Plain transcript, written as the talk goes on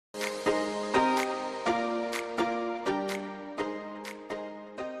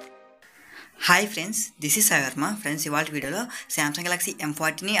Hi friends, this is సాయివర్మ. Friends, ఇవాళ వీడియోలో Samsung Galaxy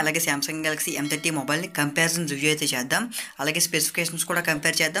M40ని అలాగే సామ్సంగ్ గెలాక్సీ M30 మొబైల్ని కంపారిజన్ రివ్యూ అయితే చేద్దాం. అలాగే స్పెసిఫికేషన్స్ కూడా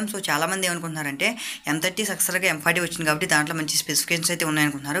కంపేర్ చేద్దాం. సో చాలామంది ఏమనుకుంటున్నారంటే M30 సక్సెస్గా M40 వచ్చింది కాబట్టి దాంట్లో మంచి స్పెసిఫికేషన్స్ అయితే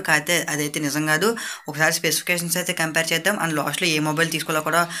ఉన్నాయనుకుంటున్నారు. కాకపోతే అదైతే నిజం కాదు. ఒకసారి స్పెసిఫికేషన్స్ అయితే కంపేర్ చేద్దాం అండ్ లాస్ట్లో ఏ మొబైల్ తీసుకోవాలో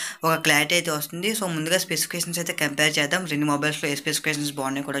కూడా ఒక క్లారిటీ అయితే వస్తుంది. సో ముందుగా స్పెసిఫికేషన్స్ అయితే కంపేర్ చేద్దాం. రెండు మొబైల్స్లో ఏ స్పెసిఫికేషన్స్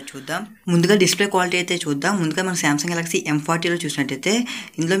బాగున్నాయి కూడా చూద్దాం. ముందుగా డిస్ప్లే క్వాలిటీ అయితే చూద్దాం. ముందుగా మనం సామ్సంగ్ గెలాక్సీ M40లో చూసినట్టయితే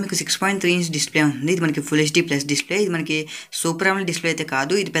ఇందులో మీకు 6.3 ఇంచ్ డిస్ప్లే ఉంటుంది. ఇది మనకి ఫుల్ హెచ్డీ ప్లస్ డిస్ప్లే. ఇది మనకి సూపర్ AMOLED డిస్ప్లే అయితే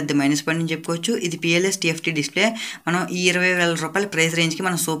కాదు. ఇది పెద్ద మైనస్ పాయింట్ అని చెప్పుకోవచ్చు. ఇది PLS TFT డిస్ప్లే. మనం ఈ 20,000 రూపాయల ప్రైస్ రేంజ్కి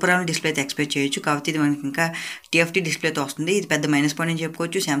మనం సూపర్ AMOLED డిస్ప్లే అయితే ఎక్స్పెక్ట్ చేయొచ్చు. కాబట్టి ఇది మనకి ఇంకా TFT డిస్ప్లేతో వస్తుంది. ఇది పెద్ద మైనస్ పాయింట్ అని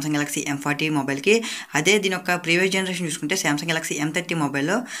చెప్పుకోవచ్చు సామ్సంగ్ గెలాక్సీ M40 మొబైల్కి. అదే దీని యొక్క ప్రీవియస్ జనరేషన్ చూసుకుంటే సామ్సంగ్ గెలాక్సీ M30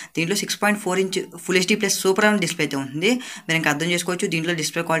 మొబైల్లో దీంట్లో 6.4 inch full HD plus super AMOLED display అయితే ఉంటుంది. మీరు ఇంకా అర్థం చేసుకోవచ్చు. దీంట్లో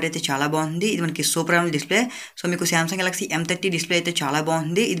డిస్ప్లే క్వాలిటీ అయితే చాలా బాగుంది. ఇది మనకి సూపర్ AMOLED డిస్ప్లే. సో మీకు సామ్సంగ్ గెలాక్సీ M30 డిస్ప్లే అయితే చాలా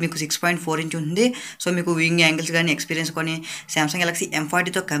బాగుంది. ఇది మీకు 6.4 ఇంచ్ ఉంది. సో మీకు వ్యూయింగ్ యాంగిల్స్ కానీ ఎక్స్పీరియన్స్ కానీ సామ్సంగ్ గెలాక్సీ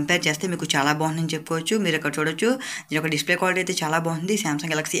M40తో కంపేర్ చేస్తే మీకు చాలా బాగుందని చెప్పుకోవచ్చు. మీరు ఇక్కడ చూడొచ్చు. దీని యొక్క డిస్ప్లే క్వాలిటీ అయితే చాలా బాగుంది.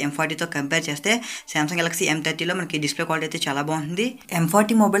 సామ్సంగ్ గెలాక్సీ M40తో కంపేర్ చేస్తే సామ్సంగ్ గెలాక్సీ M30లో మనకి డిస్ప్లే క్వాలిటీ అయితే చాలా బాగుంది.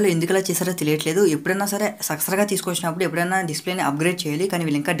 M40 మొబైల్లో ఎందుకు ఇలా చేశారో తెలియట్లేదు. ఎప్పుడైనా సరే సక్సెస్గా తీసుకొచ్చినప్పుడు ఎప్పుడైనా డిస్ప్లేని అప్గ్రేడ్ చేయాలి, కానీ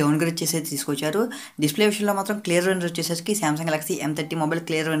వీళ్ళు ఇంకా డౌన్గ్రేడ్ చేసేది తీసుకొచ్చారు. డిస్ప్లే విషయంలో మాత్రం క్లియర్ విన్నర్ వచ్చేసరికి Samsung Galaxy M30 mobile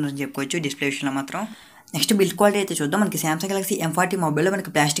clear winner అని చెప్పుకోవచ్చు డిస్ప్లే విషయంలో మాత్రం. నెక్స్ట్ బిల్డ్ క్వాలిటీ అయితే చూద్దాం. మనకి సామ్సంగ్ గెలాక్సీ M40 మొబైల్లో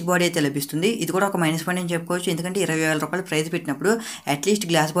మనకి ప్లాస్టిక్ బాడీ అయితే లభిస్తుంది. ఇది కూడా ఒక మైనస్ పాయింట్ అని చెప్పుకోవచ్చు. ఎందుకంటే 20,000 రూపాయలు ప్రైస్ పెట్టినప్పుడు అట్లీస్ట్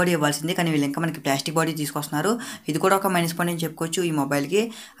గ్లాస్ బాడీ ఇవ్వాల్సింది, కానీ వీళ్ళు ఇంకా మనకి ప్లాస్టిక్ బాడీ తీసుకొస్తున్నారు. ఇది కూడా ఒక మైనస్ పాయింట్ అని చెప్పుకోవచ్చు ఈ మొబైల్కి.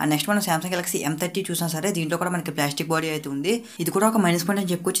 అండ్ నెక్స్ట్ మనం సామ్సంగ్ గెలాక్సీ M30 చూసినా సరే దీంట్లో కూడా మనకి ప్లాస్టిక్ బాడీ అయితే ఉంది. ఇది కూడా ఒక మైనస్ పాయింట్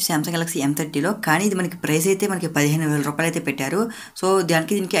అని చెప్పుకోవచ్చు సామ్సంగ్ గెలాక్సీ M30లో. కానీ ఇది మనకి ప్రైస్ అయితే మనకి 15,000 రూపాయలు అయితే పెట్టారు. సో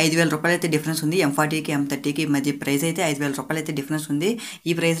దీనికి 5,000 రూపాయలు అయితే డిఫరెన్స్ ఉంది. M40కి M30కి మధ్య ప్రైస్ అయితే 5,000 రూపాయలు అయితే డిఫరెన్స్ ఉంది.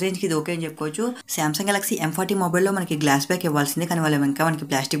 ఈ ప్రైస్ రేంజ్కి ఇది ఓకే అని చెప్పుకోవచ్చు. సామ్సంగ్ గెలాక్సీ M40 మొబైల్లో మనకి గ్లాస్ బ్యాక్ ఇవ్వాల్సింది, కానీ వాళ్ళు ఇంకా మనకి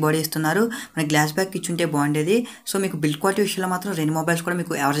ప్లాస్టిక్ బాడీ ఇస్తున్నారు. మనకి గ్లాస్ బ్యాక్ ఇచ్చుంటే బాగుండేది. సో మీకు బిల్డ్ క్వాలిటీ విషయంలో మాత్రం రెండు మొబైల్స్ కూడా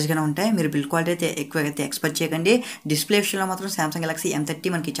మీకు యావరేజ్గానే ఉంటాయి. మీరు బిల్డ్ క్వాలిటీ అయితే ఎక్కువ అయితే ఎక్స్పెక్ట్ చేయకండి. డిస్ప్లే విషయంలో మాత్రం సామ్సంగ్ గెలాక్సీ M30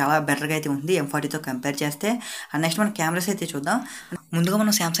 మనకి చాలా బెటర్గా అయితే ఉంది M40తో కంపేర్ చేస్తే. అండ్ నెక్స్ట్ మన కెమెరాస్ అయితే చూద్దాం. ముందుగా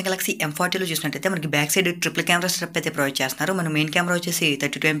మనం సామ్సంగ్ గెలాక్సీ M40లో చూసినట్టయితే మనకి back side triple camera setup అయితే ప్రొవైడ్ చేస్తున్నారు. మన మెయిన్ కెమెరా వచ్చేసి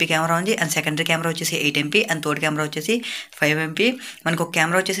 32 MP కెమెరా ఉంది. అండ్ సెకండరీ కెమెరా వచ్చేసి 8 MP అండ్ థర్డ్ కెమెరా వచ్చేసి 5 MP. మనకు ఒక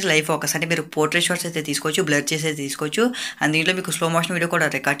కెమెరా వచ్చేసి లైవ్ ఫోకస్, అంటే మీరు పోర్ట్రేట్ షాట్స్ అయితే తీసుకోవచ్చు, బ్లర్ చేసి తీసుకోవచ్చు. అండ్ దీంట్లో మీకు స్లో మోషన్ వీడియో కూడా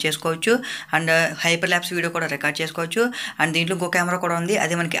రికార్డ్ చేసుకోవచ్చు. అండ్ హైపర్ ల్యాప్స్ వీడియో కూడా రికార్డ్ చేసుకోవచ్చు. అండ్ దీంట్లో ఇంకో కెమెరా కూడా ఉంది,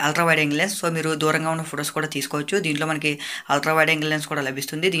 అదే మనకి ultra wide angle lens. So మీరు దూరంగా ఉన్న ఫొటోస్ కూడా తీసుకోవచ్చు. దీంట్లో మనకి అల్ట్రా వైడ్ యాంగిల్ లెన్స్ కూడా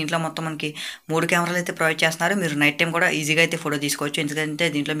లభిస్తుంది. దీంట్లో మొత్తం మనకి 3 కెమెరాలు అయితే ప్రొవైడ్ చేస్తున్నారు. మీరు నైట్ టైం కూడా ఈజీగా అయితే ఫోటో తీసుకోవచ్చు. ఎందుకంటే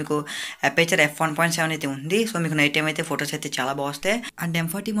దీంట్లో మీకు అపేచర్ f1.7 అయితే ఉంది. సో మీకు నైట్ టైం అయితే ఫొటోస్ అయితే చాలా బాగుస్తాయి. అండ్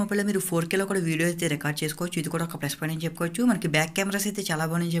M40 మొబైల్లో మీరు 4Kలో కూడా వీడియో అయితే రికార్డ్ చేసుకోవచ్చు. ఇది కూడా ఒక ప్లస్ పాయింట్ అని చెప్పుకోవచ్చు. మనకి బ్యాక్ కెమెరాస్ అయితే చాలా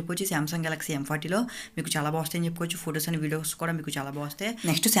బాగుందని చెప్పుకోవచ్చు. సామ్సంగ్ గెలాక్సీ M40లో మీకు చాలా బాగుస్తాయని చెప్పుకోవచ్చు. ఫోటోస్ అండ్ వీడియోస్ కూడా మీకు చాలా బాగుస్తాయి.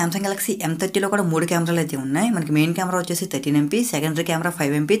 నెక్స్ట్ సామ్సంగ్ గెలాక్సీ M30లో కూడా 3 కెమెరాలు అయితే ఉన్నాయి. మనకి మెయిన్ కెమెరా వచ్చేసి 13 MP, secondary camera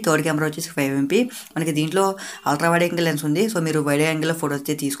 5 MP, third camera వచ్చేసి 5 MP. మనకి దీంట్లో అల్ట్రా వైడ్ యాంగిల్ లెన్స్ ఉంది. సో మీరు వైడ్ యాంగిల్లో ఫోటోస్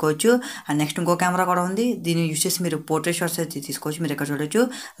అయితే తీసుకోవచ్చు. అండ్ నెక్స్ట్ ఇంకో కెమెరా కూడా ఉంది. దీన్ని యూస్ చేసి మీరు పోర్ట్రేట్ షాట్స్ అయితే తీసుకోవచ్చు. మీరు ఇక్కడ చూడొచ్చు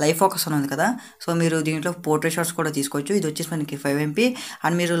లైవ్ ఫోకస్ అని ఉంది కదా. సో మీరు దీంట్లో పోర్ట్రేట్ షాట్స్ కూడా తీసుకోవచ్చు. ఇది వచ్చేసి మనకి 5 MP.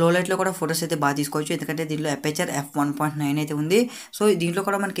 అండ్ మీరు లో లైట్లో కూడా ఫోటోస్ అయితే బాగా తీసుకోవచ్చు. ఎందుకంటే దీంట్లో అపేచర్ f1.9 అయితే ఉంది. సో దీంట్లో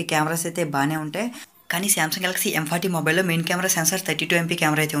కూడా మనకి కెమెరాస్ అయితే బాగానే ఉంటాయి. కానీ సామ్సంగ్ గెలాక్సీ M40 మొబైల్లో main camera censor 32 MP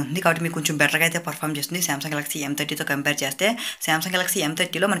camera అయితే ఉంది. కాబట్టి మీకు కొంచెం బెటర్గా అయితే పర్ఫామ్ చేస్తుంది సామ్సంగ్ గెలాక్సీ M30తో కంపేర్ చేస్తే. సామ్సంగ్ గెలాక్సీ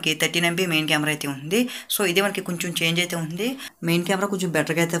M30లో మనకి 13 MP మెయిన్ కెమెరా అయితే ఉంది. సో ఇది మనకి కొంచెం చేంజ్ అయితే ఉంది. మెయిన్ కెమెరా కొంచెం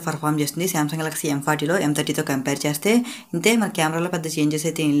బెటర్గా అయితే పర్ఫామ్ చేస్తుంది సామ్సంగ్ గెలాక్సీ M40లో M30తో కంపేర్ చేస్తే. ఇంతే మన కెమెరాలో పెద్ద చేంజెస్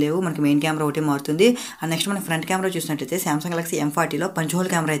అయితే ఏం లేవు. మనకి మెయిన్ కెమెరా ఒకటే మారుతుంది. అండ్ నెక్స్ట్ మన ఫ్రంట్ కెమెరా చూసినట్టయితే Samsung Galaxy M40లో punch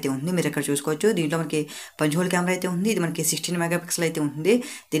hole camera అయితే ఉంది. మీరు ఇక్కడ చూసుకోవచ్చు. దీంట్లో మనకి పంచ్ హోల్ కెమెరా అయితే ఉంది. ఇది మనకి 16 MP అయితే ఉంది.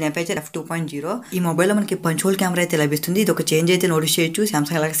 దీని అపేచర్ f2.0. ఈ మొబైల్లో మనకి పంచ్ హోల్ కెమెరా అయితే లభిస్తుంది. ఇది ఒక చేంజ్ అయితే నోటీస్ చేయొచ్చు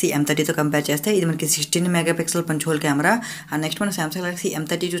సామ్సంగ్ గెలాక్సీ M30తో కంపేర్ చేస్తే. ఇది మనకి 16 MP punch hole camera. And next మన సామ్సంగ్ గెలాక్సీ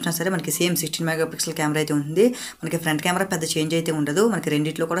M30 చూసినా సరే మనకి సేమ్ 16 MP కెమెరా అయితే ఉంది. మనకి ఫ్రంట్ కెమెరా పెద్ద చేంజ్ అయితే ఉండదు. మనకి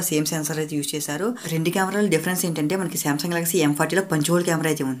రెండిట్లో కూడా సేమ్ సెన్సార్ అయితే యూస్ చేశారు. రెండు కెమెరాల డిఫరెన్స్ ఏంటంటే మనకి Samsung Galaxy M40లో punch hole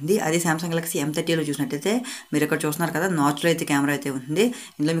camera అయితే ఉంది. అదే సామ్సంగ్ గెలాక్సీ M30లో చూసినట్టయితే మీరు ఇక్కడ చూస్తున్నారు కదా, నాచ్లో అయితే కెమెరా అయితే ఉంది.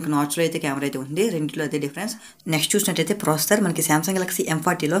 ఇందులో మీకు నాచ్లో అయితే కెమెరా అయితే ఉంది. రెండిట్లో అయితే డిఫరెన్స్. నెక్స్ట్ చూసినట్టయితే ప్రాసెసర్ మనకి సామ్సంగ్ గెలాక్సీ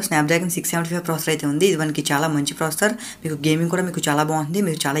M40లో స్నాప్డ్రాగన్ 675 ప్రాసెసర్ అయితే ఉంది. ఇది మనకి చాలా మంచి ప్రాసెసర్. మీకు గేమింగ్ కూడా మీకు చాలా బాగుంది.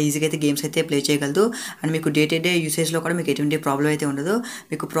 మీకు చాలా ఈజీగా అయితే గేమ్స్ అయితే ప్లే చేయగలదు. అండ్ మీకు డే టు డే యూసేజ్లో కూడా మీకు ఎటువంటి ప్రాబ్లం అయితే ఉండదు.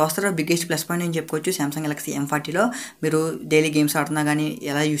 మీకు ప్రాసెసర్ బిగ్గెస్ట్ ప్లస్ పాయింట్ అని చెప్పుకోవచ్చు సామ్సంగ్ గెలాక్సీ M40లో. మీరు డైలీ గేమ్స్ ఆడుతున్నా కానీ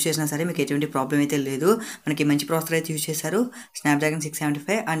ఎలా యూస్ చేసినా సరే మీకు ఎటువంటి ప్రాబ్లం అయితే లేదు. మనకి మంచి ప్రాసెసర్ అయితే యూస్ చేశారు Snapdragon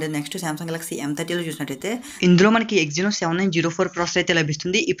 675. And next Samsung Galaxy M30లో చూసినట్టయితే ఇందులో మనకి Exynos 7904 ప్రాసెసర్ అయితే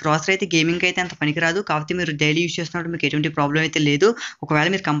లభిస్తుంది. ఈ ప్రాసెసర్ అయితే గేమింగ్ అయితే అంత పనికిరాదు. కాబట్టి మీరు డైలీ యూస్ చేస్తున్నప్పుడు మీకు ఎటువంటి ప్రాబ్లం అయితే లేదు. ఒకవేళ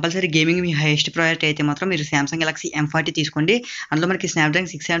మీరు కంపల్సరీ గేమింగ్ మీ హైయెస్ట్ ప్రయారిటీ బడ్జెట్ అయితే మాత్రం మీరు సామ్సంగ్ గెలాక్సీ M40 తీసుకోండి. అందులో మనకి స్నాప్డ్రాగన్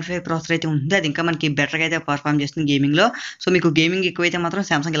 675 ప్రాసెసర్ అయితే ఉంది. అది ఇంకా మనకి బెటర్గా అయితే పర్ఫామ్ చేస్తుంది గేమింగ్లో. సో మీకు గేమింగ్ ఎక్కువైతే మాత్రం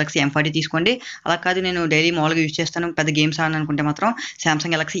సామ్సంగ్ గెలాక్సీ M40 తీసుకోండి. అలా కాదు నేను డైలీ మామూలుగా యూజ్ చేస్తాను, పెద్ద గేమ్స్ ఆడను అనుకుంటే మాత్రం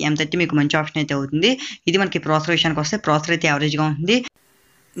సామ్సంగ్ గెలాక్సీ M30 మీకు మంచి ఆప్షన్ అయితే అవుతుంది. ఇది మనకి ప్రాసెసర్ విషయానికి వస్తే ప్రాసెసర్ అయితే యావరేజ్గా ఉంటుంది.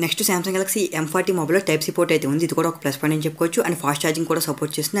 నెక్స్ట్ సామ్సంగ్ గెలాక్సీ M40 మొబైల్లో టైప్ సి పోర్ట్ అయితే ఉంది. ఇది కూడా ఒక ప్లస్ పాయింట్ అని చెప్పుకోవచ్చు. అండ్ ఫాస్ట్ ఛార్జింగ్ కూడా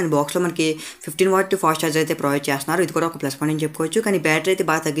సపోర్ట్ చేస్తుంది. అండ్ బాక్స్లో మనకి 15 వాట్ ఫాస్ట్ ఛార్జర్ అయితే ప్రొవైడ్ చేస్తున్నారు. ఇది కూడా ఒక ప్లస్ పాయింట్ అని చెప్పుకోవచ్చు. కానీ బ్యాటరీ అయితే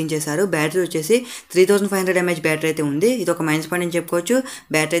బాగా తగ్గించేశారు. బ్యాటరీ వచ్చేసి 3500 mAh బ్యాటరీ అయితే ఉంది. ఇది ఒక మైనస్ పాయింట్ అని చెప్పుకోవచ్చు.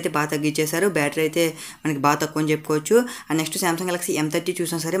 బ్యాటరీ అయితే బాగా తగ్గించేశారు. బ్యాటరీ అయితే మనకి బాగా తక్కువ అని చెప్పుకోవచ్చు. And next Samsung Galaxy M30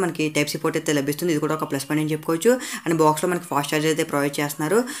 చూసినా సరే మనకి టైప్ సి పోర్ట్ అయితే లభిస్తుంది. ఇది కూడా ఒక ప్లస్ పాయింట్ అని చెప్పుకోవచ్చు. అండ్ బాక్స్లో మనకి ఫాస్ట్ ఛార్జర్ అయితే ప్రొవైడ్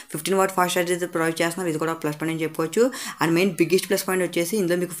చేస్తున్నారు. 15 వాట్ ఫాస్ట్ ఛార్జర్ అయితే ప్రొవైడ్ చేస్తున్నారు. ఇది కూడా ఒక ప్లస్ పాయింట్ అని చెప్పుకోవచ్చు. And main biggest plus point వచ్చేసి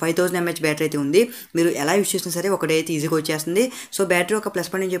ఇందులో మీకు 5000 mAh బ్యాటరీ అయితే ఉంది. మీరు ఎలా యూస్ చేసినా సరే ఒక డే అయితే ఈజీగా వచ్చేస్తుంది. సో బ్యాటరీ ఒక ప్లస్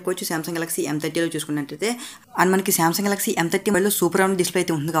పాయింట్ అని చెప్పుకోవచ్చు సామ్సంగ్ గెలాక్సీ M30లో చూసుకున్నట్టయితే. అండ్ మనకి సామ్సంగ్ గెలాక్సీ M30 మొబైల్లో సూపర్ AMOLED డిస్ప్లే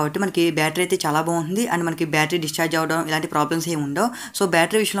అయితే ఉంది కాబట్టి మనకి బ్యాటరీ అయితే చాలా బాగుంది. అండ్ మనకి బ్యాటరీ డిశ్చార్జ్ అవ్వడం ఇలాంటి ప్రాబ్లమ్స్ ఏమి ఉండవు. సో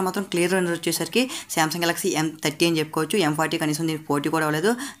బ్యాటరీ విషయంలో మాత్రం క్లియర్ రన్ వచ్చేసరికి సామ్సంగ్ గెలాక్సీ M30 అని చెప్పుకోవచ్చు. M40 కనీసం దీనికి పోటీ కూడా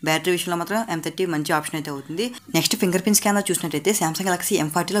అవ్వలేదు. బ్యాటరీ విషయంలో మాత్రం M30 మంచి ఆప్షన్ అయితే అవుతుంది. నెక్స్ట్ ఫింగర్ ప్రింట్ స్కానర్ చూసినట్టయితే సామ్సంగ్ గెలాక్సీ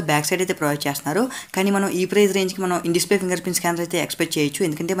M40లో బ్యాక్ సైడ్ అయితే ప్రొవైడ్ చేస్తున్నారు. కానీ మనం ఈ ప్రైస్ రేంజ్కి మనం in display finger print scanner అయితే ఎక్స్పెక్ట్ చేయొచ్చు.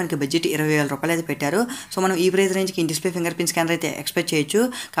 ఎందుకంటే మనకి బడ్జెట్ 20,000 రూపాయలు అయితే పెట్టారు. సో మనం ఈ ప్రైస్ రేంజ్కి in display finger print scanner అయితే ఎక్స్పెక్ట్ చేయొచ్చు.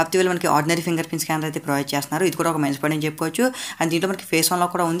 కాకపోతే వీళ్ళు మనకి ఆర్డినరీ ఫింగర్ ప్రింట్ స్కానర్ అయితే ప్రొవైడ్ చేస్తున్నారు. ఇది కూడా ఒక మైనస్ పాయింట్ అని చెప్పుకోవచ్చు. అండ్ దీంట్లో మనకి ఫేస్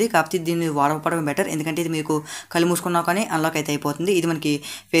అన్లాక్ కూడా ఉంది. కాకపోతే దీన్ని వాడకపోవడం బెటర్, ఎందుకంటే ఇది మీకు కళ్ళు మూసుకున్నా కానీ అన్లాక్ అయితే అయిపోతుంది. ఇది మనకి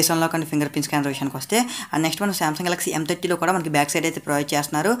face unlock and finger print scanner విషయానికి వస్తే. అండ్ నెక్స్ట్ మనం సామ్సంగ్ గెలాక్సీ M30లో కూడా మనకి బ్యాక్ సైడ్ అయితే ప్రొవైడ్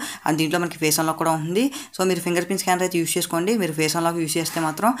చేస్తున్నారు. అండ్ దీంట్లో మనకి ఫేస్ అన్లాక్ కూడా ఉంది. సో మీరు ఫింగర్ ప్రింట్ స్కానర్ అయితే యూస్ చేసుకోండి. మీరు ఫేస్ అన్లాక్ యూస్ చేస్తే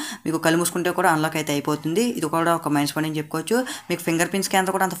మాత్రం మీకు కళ్ళు మూసుకుంటే కూడా అన్లాక్ అయితే అయిపోతుంది. ఇది కూడా ఒక మైనస్ పాయింట్ అని చెప్పుకోవచ్చు. మీకు ఫింగర్ ప్రింట్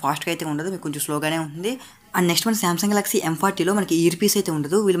స్కానర్ కూడా అంత ఫాస్ట్గా అయితే ఉండదు, మీకు కొంచెం స్లోగానే ఉంటుంది. అండ్ నెక్స్ట్ మన సామ్సంగ్ గెలాక్సీ M40లో మనకి ఇయర్ పీస్ అయితే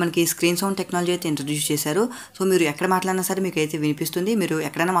ఉండదు. వీళ్ళు మనకి స్క్రీన్ సౌండ్ టెక్నాలజీ అయితే ఇంట్రడ్యూస్ చేశారు. సో మీరు ఎక్కడ మాట్లాడినా సరే మీకు అయితే వినిపిస్తుంది. మీరు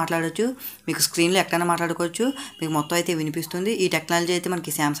ఎక్కడైనా మాట్లాడవచ్చు, మీకు స్క్రీన్లో ఎక్కడైనా మాట్లాడుకోవచ్చు, మీకు మొత్తం అయితే వినిపిస్తుంది. ఈ టెక్నాలజీ అయితే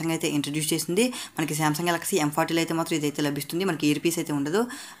మనకి సామ్సంగ్ అయితే ఇంట్రడ్యూస్ చేసింది. మనకి సామ్సంగ్ గెలాక్సీ M40లో అయితే మాత్రం ఇదైతే లభిస్తుంది. మనకి ఇయర్ పీస్ అయితే ఉండదు.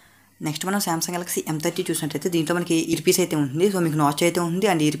 నెక్స్ట్ మనం సామ్సంగ్ గెలాక్సీ M30 చూసినట్టయితే దీంట్లో మనకి ఇయర్ పీస్ అయితే ఉంటుంది. సో మీకు నాచ్ అయితే ఉంది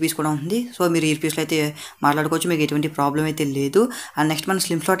అండ్ ఇయర్ పీస్ కూడా ఉంది. సో మీరు ఇయర్ పీస్లో అయితే మాట్లాడుకోవచ్చు, మీకు ఎటువంటి ప్రాబ్లం అయితే లేదు. అండ్ నెక్స్ట్ మనం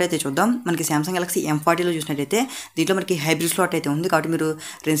స్లిమ్ స్లాట్ అయితే చూద్దాం. మనకి సామ్సంగ్ గెలాక్సీ M40లో చూసినట్టయితే దీంట్లో మనకి హైబ్రిడ్ స్లాట్ అయితే ఉంది. కాబట్టి మీరు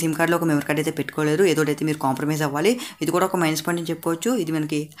 2 సిమ్ కార్డులో ఒక మెమరీ కార్డ్ అయితే పెట్టుకోలేరు, ఏదో అయితే మీరు కాంప్రమైజ్ అవ్వాలి. ఇది కూడా ఒక మైనస్ పాయింట్ అని చెప్పుకోవచ్చు. ఇది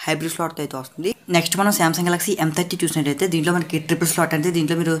మనకి హైబ్రిడ్ స్లాట్ అయితే వస్తుంది. నెక్స్ట్ మనం సామ్సంగ్ గెలాక్సీ M30 చూసినట్టయితే దీంట్లో మనకి ట్రిపుల్ స్లాట్ అంటే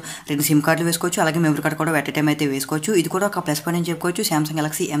దీంట్లో మీరు 2 సిమ్ కార్డులు వేసుకోవచ్చు, అలాగే మెమరీ కార్డ్ కూడా ఎట్ టైం అయితే వేసుకోవచ్చు. ఇది కూడా ఒక ప్లస్ పాయింట్ అని చెప్పుకోవచ్చు సామ్సంగ్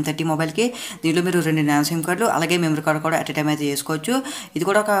గెలాక్సీ M30 మొబైల్కి. దీంట్లో మీరు 2 నానో సిమ్ కార్డులు అలాగే మెమరీ కార్డ్ కూడా ఎట్ టైం అయితే చేసుకోవచ్చు. ఇది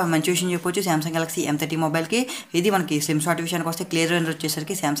కూడా ఒక మంచి విషయం చెప్పొచ్చు సామ్సంగ్ గెలాక్సీ M30 మొబైల్కి. ఇది మనకి స్లిమ్ స్లాట్ విషయానికి వస్తే క్లియర్ రేంజ్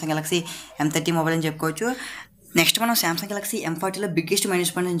వచ్చేసరికి సామ్సంగ్ గెలాక్సీ M30 మొబైల్ అని చెప్పుకోవచ్చు. నెక్స్ట్ మనం Samsung Galaxy M40లో biggest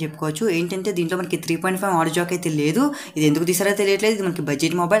minus point అని చెప్పుకోవచ్చు. ఏంటంటే దీంట్లో మనకి 3.5 ఆడియో జాక్ అయితే లేదు. ఇది ఎందుకు తీసారో తెలియట్లేదు. ఇది మనకి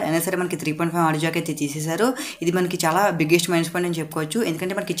బడ్జెట్ మొబైల్ అయినా సరే మనకి 3.5 ఆడియో జాక్ అయితే తీసేశారు. ఇది మనకి చాలా బిగ్గెస్ట్ మైనస్ పాయింట్ అని చెప్పుకోవచ్చు.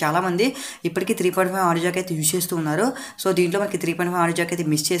 ఎందుకంటే మనకి చాలా మంది ఇప్పటికీ 3.5 ఆడియో జాక్ అయితే యూజ్ చేస్తూ ఉన్నారు. సో దీంట్లో మనకి 3.5 ఆడియో జాక్ అయితే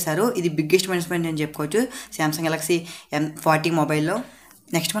మిస్ చేశారు. ఇది బిగ్గెస్ట్ మైనస్ పాయింట్ అని చెప్పుకోవచ్చు సామ్సంగ్ గెలాక్సీ M40 మొబైల్లో.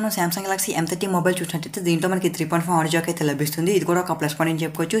 నెక్స్ట్ మనం సామ్సంగ్ గెలాక్సీ M30 మొబైల్ చూసినట్టయితే దీంట్లో మనకి 3.5 ఆడియో జాక్ అయితే లభిస్తుంది. ఇది కూడా ఒక ప్లస్ పాయింట్ అని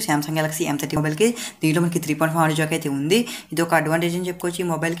చెప్పుకోవచ్చు సామ్సంగ్ గెలాక్సీ M30 మొబైల్కి. దీంట్లో మనకి 3.5 ఆడియో జాక్ అయితే ఉంది. ఇది ఒక అడ్వాంటేజ్ అని చెప్పుకోవచ్చు ఈ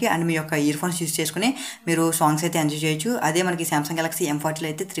మొబైల్కి. అండ్ మీ యొక్క ఇయర్ ఫోన్స్ యూస్ చేసుకుని మీరు సాంగ్స్ అయితే ఎంజాయ్ చేయొచ్చు. అదే మనకి సామ్సంగ్ గెలాక్సీ M40లో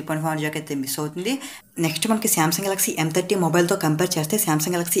అయితే 3.5 ఆడియో జాక్ అయితే మిస్ అవుతుంది. నెక్స్ట్ మనకి సామ్సంగ్ గెలాక్సీ M30 మొబైల్తో కంపేర్ చేస్తే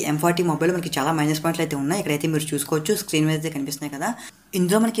సామ్సంగ్ గెలాక్సీ M40 మొబైల్ మనకి చాలా మైనస్ పాయింట్లు అయితే ఉన్నాయి. ఇక్కడైతే మీరు చూసుకోవచ్చు, స్క్రీన్ మీద అయితే కనిపిస్తున్నాయి కదా.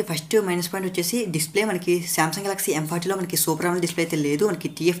 ఇందులో మనకి ఫస్ట్ మైనస్ పాయింట్ వచ్చేసి డిస్ప్లే. మనకి సామ్సంగ్ గెలాక్సీ M40లో మనకి సూపర్ AMOLED డిస్ప్లే అయితే లేదు, మనకి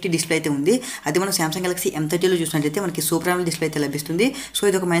TFT డిస్ప్లే అయితే ఉంది. అది మనం సామ్సంగ్ గెలాక్సీ M30లో చూసినట్లయితే మనకి సూపర్ AMOLED డిస్ప్లే అయితే లభిస్తుంది. సో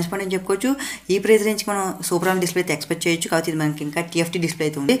ఇది ఒక మైనస్ పాయింట్ అని చెప్పుకోవచ్చు. ఈ ప్రైస్ రేంజ్కి మనం సూపర్ AMOLED డిస్ప్లే అయితే ఎక్స్పెక్ట్ చేయొచ్చు. కాబట్టి ఇది మనకి ఇంకా TFT డిస్ప్లే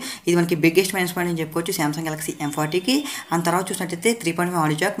అయితే ఉంది. ఇది మనకి బిగ్గెస్ట్ మైనస్ పాయింట్ అని చెప్పుకోవచ్చు సామ్సంగ్ గెలాక్సీ M40కి. అండ్ తర్వాత చూసినట్లయితే 3.5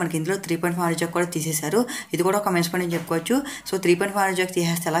 ఆడియో జాక్, మనకి ఇందులో 3.5 ఆడియో జాక్ కూడా తీసేశారు. ఇది కూడా ఒక మైనస్ పాయింట్ అని చెప్పుకోవచ్చు. సో 3.5 ఆడియో జాక్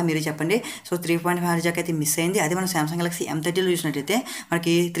తీసేస్తే ఎలా మీరే చెప్పండి. సో 3.5 ఆడియో జాక్ అయితే మిస్ అయింది. అదే మనం సామ్సంగ్ గెలాక్సీ M30లో చూసినట్లయితే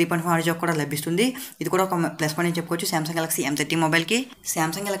మనకి 3.5 ఆడియో జాక్ కూడా లభిస్తుంది. ఇది కూడా ఒక ప్లస్ పాయింట్ అని చెప్పుకోవచ్చు సామ్సంగ్ గెలాక్సీ M30 మొబైల్కి.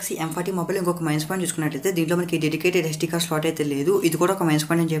 సామ్సంగ్ గెలాక్సీ M40 మొబైల్ ఇంకొక మైనస్ పాయింట్ చూసుకున్నట్లయితే దీంట్లో మనకి డెడికేటెడ్ SD కార్డ్ స్లాట్ అయితే లేదు. ఇది కూడా ఒక మైనస్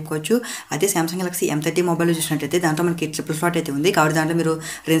పాయింట్ అని చెప్పుకోవచ్చు. అదే సామ్సంగ్ గెలాక్సీ M30 మొబైల్ చూసినట్లయితే దాంట్లో మనకి ట్రిపుల్ స్లాట్ అయితే ఉంది. కాబట్టి దాంట్లో మీరు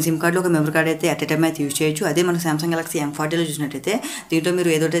 2 సిమ్ కార్డులు ఒక మెమరీ కార్డ్ అయితే ఎట్ టైం అయితే యూజ్ చేయొచ్చు. అదే మన సామ్సంగ్ గెలాక్సీ M40లో చూసినట్లయితే దీంట్లో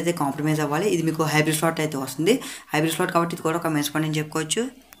మీరు ఏదోటైతే కాంప్రమైజ్ అవ్వాలి. ఇది మీకు హైబ్రిడ్ స్లాట్ అయితే వస్తుంది. హైబ్రిడ్ స్లాట్ కాబట్టి ఇది కూడా ఒక మైనస్ పాయింట్ అని చెప్పుకోవచ్చు.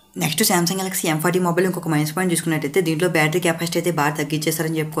 Next Samsung Galaxy M40 mobile ఇంకొక మైనస్ పాయింట్ చూసుకున్నట్టయితే దీంట్లో బ్యాటరీ కెపాసిటీ అయితే బాగా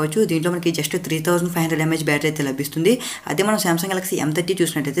తగ్గించేస్తారని చెప్పుకోవచ్చు. దీంట్లో మనకి జస్ట్ 3500 mAh బ్యాటరీ అయితే లభిస్తుంది. అదే మనం సామ్సంగ్ గెలాక్సీ M30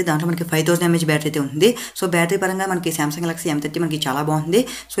 చూసినట్టయితే దాంట్లో మనకి 5000 mAh బ్యాటరీ అయితే ఉంది. సో బ్యాటరీ పరంగా మనకి సామ్సంగ్ గెలాక్సీ M30 మనకి చాలా బాగుంది.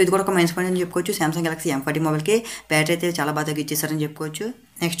 సో ఇది కూడా ఒక మైనస్ పాయింట్ అని చెప్పుకోవచ్చు. సామ్సంగ్ గెలాక్సీ M40 మొబైల్కి బ్యాటరీ అయితే చాలా బాగా తగ్గించేస్తారని చెప్పుకోవచ్చు.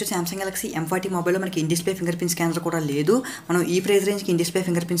 నెక్స్ట్ సామ్సంగ్ గెలాక్సీ M40 మొబైల్లో మనకి in display finger print scanner కూడా లేదు. మనం ఈ ప్రైస్ రేంజ్కి in display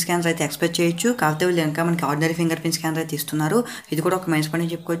finger print scanner అయితే ఎక్స్పెక్ట్ చేయొచ్చు. కాకపోతే వీళ్ళు ఇంకా మనకి ఆర్డినరీ ఫింగర్ ప్రింట్ స్కానర్ అయితే ఇస్తున్నారు. ఇది కూడా ఒక మైనస్ పాయింట్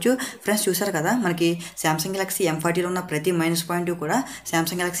అని చెప్పుకోవచ్చు. ఫ్రెండ్స్ చూసారు కదా, మనకి సామ్సంగ్ గెలాక్సీ M40లో ఉన్న ప్రతి మైనస్ పాయింట్ కూడా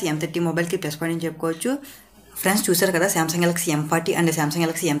సామ్సంగ్ గెలాక్సీ M30 మొబైల్కి ప్లస్ పాయింట్ అని చెప్పుకోవచ్చు. ఫ్రెండ్స్ చూసారు కదా, Samsung Galaxy M40 and Samsung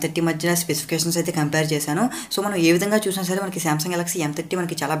Galaxy M30 మధ్య స్పెసిఫికేషన్స్ అయితే కంపేర్ చేశాను. సో మనం ఏ విధంగా చూసినా సరే మనకి సామ్సంగ్ గెలాక్సీ M30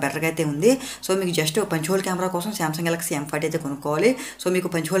 మనకి చాలా బెటర్గా అయితే ఉంది. సో మీకు జస్ట్ పంచ్ హోల్ కెమెరా కోసం సామ్సంగ్ గెలాక్సీ M40 అయితే కొనుక్కోవాలి. సో మీకు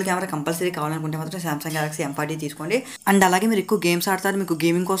పంచ్ హోల్ కెమెరా కంపల్సరీ కావాలనుకుంటే మాత్రం సామ్సంగ్ గెలాక్సీ M40 తీసుకోండి. అండ్ అలాగే మీరు ఎక్కువ గేమ్స్ ఆడతారు, మీకు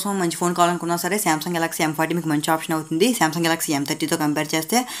గేమింగ్ కోసం మంచి ఫోన్ కావాలనుకున్నా సరే సామ్సంగ్ గెలాక్సీ M40 మీకు మంచి ఆప్షన్ అవుతుంది సామ్సంగ్ గెలాక్సీ M30తో కంపేర్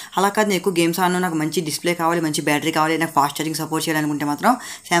చేస్తే. అలా కాదు నేను ఎక్కువ గేమ్స్ ఆడను, నాకు మంచి డిస్ప్లే కావాలి, మంచి బ్యాటరీ కావాలి, నాకు ఫాస్ట్ ఛార్జింగ్ సపోర్ట్ చేయాలనుకుంటే మాత్రం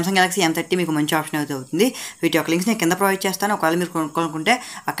సామ్సంగ్ గెలాక్సీ M30 మీకు మంచి ఆప్షన్ అయితే అవుతుంది. వీటి యొక్క లింక్స్ నేను కింద ప్రొవైడ్ చేస్తాను. ఒకవేళ మీరు కొనుక్కోవాలనుకుంటే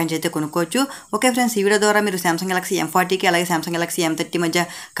అక్కడి నుంచి అయితే కొనుక్కోవచ్చు. ఓకే ఫ్రెండ్స్, ఈ వీడియో ద్వారా మీరు సామ్సంగ్ గెలాక్సీ M40కి అలాగే సామ్సంగ్ గెలాక్సీ M30 మధ్య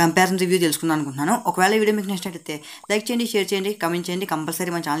కంపారిజన్ రివ్యూ తెలుసుకుందాం అనుకుంటున్నాను. ఒకవేళ ఈ వీడియో మీకు నచ్చినట్లయితే లైక్ చేయండి, షేర్ చేయండి, కామెంట్ చేయండి.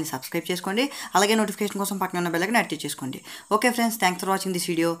 కంపల్సరీ మన ఛానల్ని సబ్స్క్రైబ్ చేసుకోండి. అలాగే నోటిఫికేషన్ కోసం పక్కన ఉన్న బెల్ ఐకాన్ యాక్టివేట్ చేసుకోండి. Okay friends, thanks for watching this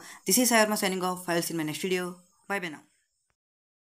video. This is సైవర్మ signing off. I will see in my next video. By by now.